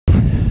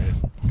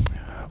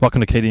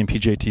Welcome to Canadian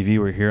PGA TV.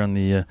 We're here on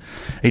the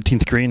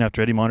 18th green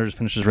after Eddie Maunder just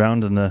finished his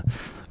round in the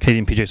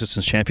Canadian PGA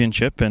Assistants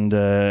Championship. And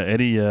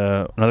Eddie,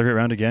 another great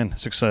round again.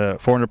 4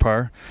 under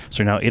par.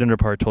 So you're now 8 under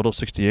par total,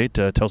 68.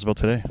 Tell us about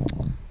today.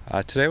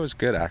 Today was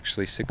good,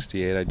 actually.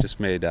 68. I just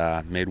made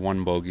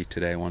one bogey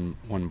today, one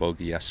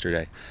bogey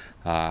yesterday.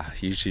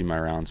 Usually my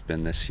round's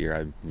been this year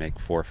I make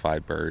 4 or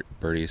 5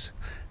 birdies,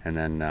 and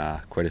then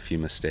quite a few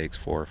mistakes,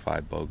 4 or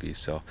 5 bogeys.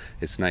 So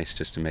it's nice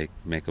just to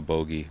make a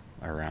bogey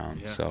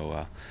around. Yeah.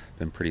 So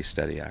been pretty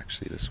steady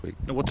actually this week.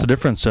 What's the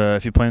difference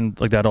if you're playing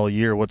like that all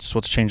year?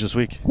 What's changed this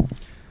week?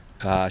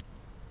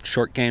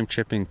 Short game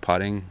chipping,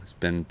 putting has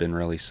been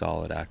really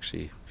solid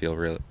actually. Feel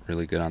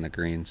really good on the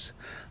greens.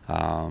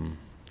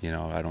 You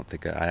know, I don't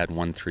think I had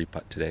 1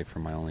 3-putt today for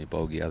my only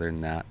bogey. Other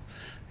than that,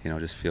 you know,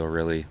 just feel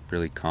really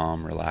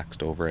calm,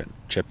 relaxed over it.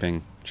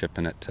 Chipping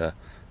it to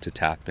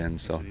tap in.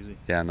 So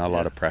yeah, not a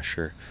lot of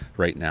pressure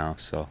right now.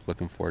 So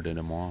looking forward to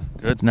tomorrow.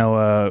 Good.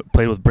 Now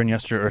played with Bryn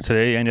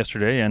today and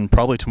yesterday, and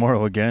probably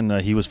tomorrow again.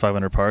 He was 5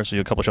 under par, so you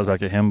have a couple shots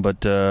back at him.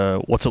 But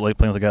what's it like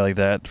playing with a guy like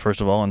that?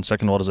 First of all, and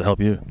second of all, does it help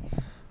you?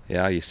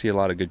 Yeah, you see a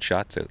lot of good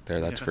shots out there,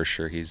 that's for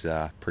sure. He's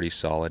pretty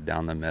solid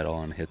down the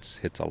middle and hits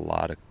a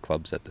lot of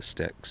clubs at the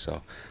stick.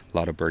 So a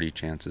lot of birdie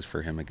chances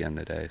for him again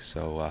today.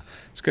 So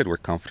it's good. We're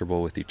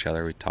comfortable with each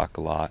other. We talk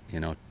a lot.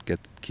 You know,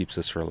 keeps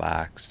us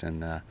relaxed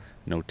and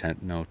no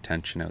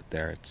tension out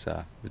there. It's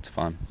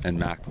fun. And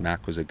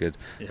Mac was a good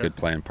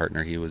playing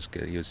partner. He was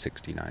good. He was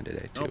 69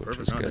 today too, which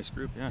was good. Nice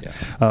group,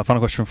 yeah.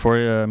 Final question for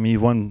you. I mean,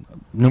 you've won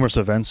numerous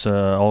events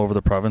all over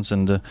the province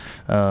and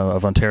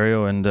of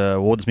Ontario. And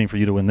what would this mean for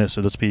you to win this?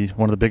 Would this be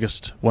one of the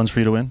biggest ones for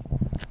you to win?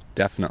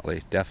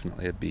 Definitely.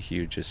 It'd be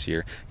huge this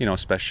year. You know,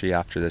 especially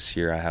after this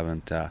year, I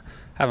haven't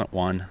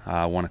won.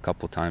 Won a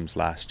couple times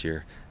last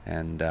year,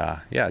 and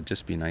yeah, it'd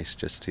just be nice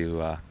just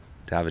to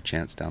have a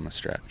chance down the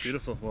stretch.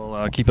 Beautiful.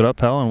 Well, keep it up,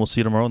 pal, and we'll see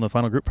you tomorrow in the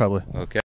final group probably. Okay.